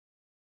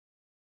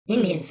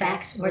Indian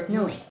facts worth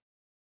knowing.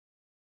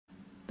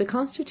 The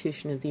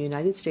Constitution of the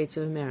United States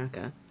of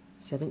America,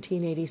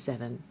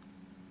 1787.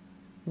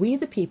 We,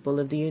 the people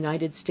of the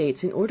United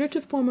States, in order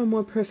to form a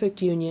more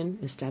perfect union,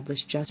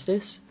 establish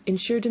justice,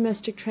 ensure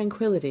domestic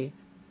tranquility,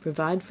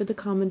 provide for the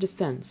common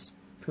defense,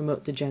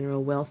 promote the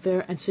general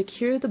welfare, and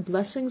secure the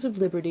blessings of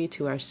liberty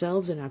to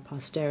ourselves and our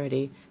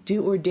posterity,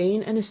 do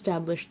ordain and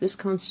establish this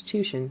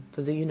Constitution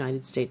for the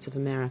United States of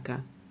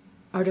America.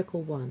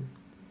 Article 1.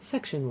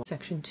 Section 1.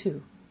 Section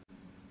 2.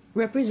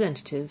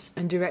 Representatives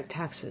and direct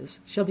taxes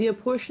shall be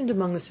apportioned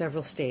among the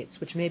several states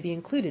which may be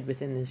included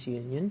within this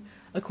Union,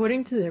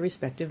 according to their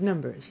respective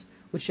numbers,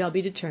 which shall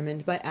be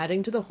determined by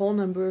adding to the whole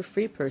number of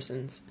free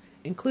persons,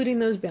 including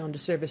those bound to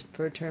service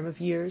for a term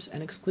of years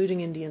and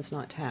excluding Indians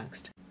not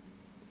taxed.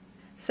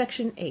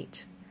 Section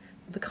 8.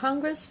 The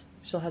Congress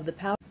shall have the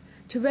power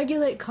to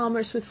regulate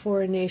commerce with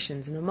foreign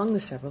nations and among the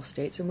several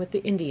states and with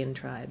the Indian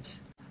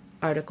tribes.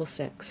 Article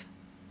 6.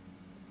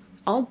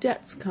 All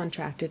debts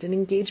contracted and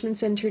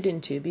engagements entered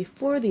into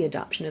before the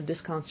adoption of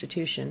this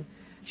Constitution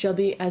shall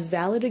be as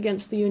valid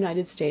against the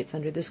United States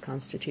under this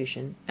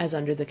Constitution as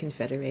under the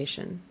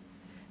Confederation.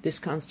 This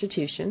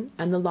Constitution,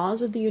 and the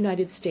laws of the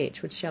United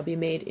States which shall be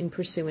made in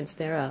pursuance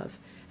thereof,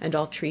 and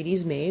all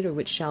treaties made or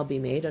which shall be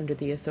made under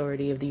the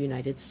authority of the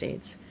United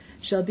States,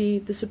 shall be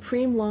the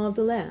supreme law of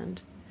the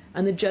land,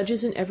 and the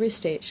judges in every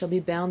state shall be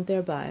bound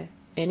thereby,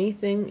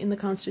 anything in the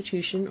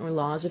Constitution or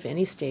laws of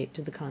any state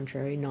to the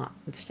contrary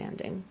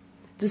notwithstanding.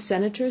 The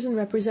senators and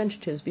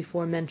representatives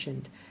before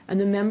mentioned,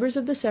 and the members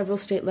of the several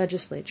state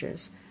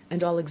legislatures,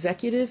 and all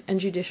executive and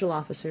judicial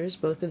officers,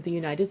 both of the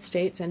United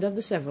States and of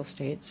the several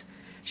states,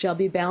 shall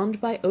be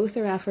bound by oath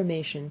or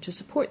affirmation to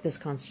support this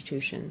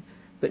Constitution,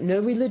 but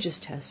no religious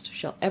test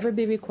shall ever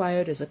be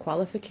required as a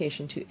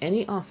qualification to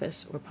any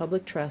office or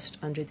public trust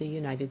under the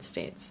United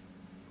States.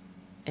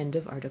 End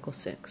of Article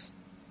 6.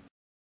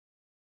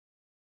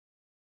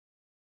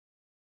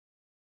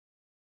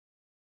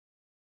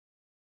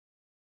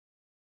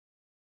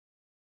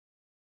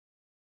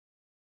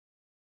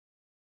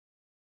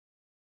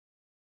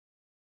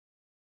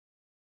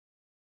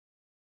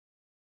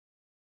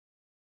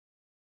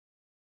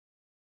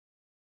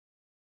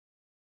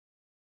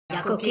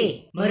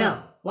 Yakoki,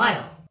 Muro,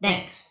 Waddle,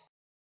 thanks.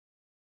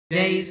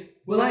 Dave,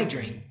 will I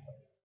drink?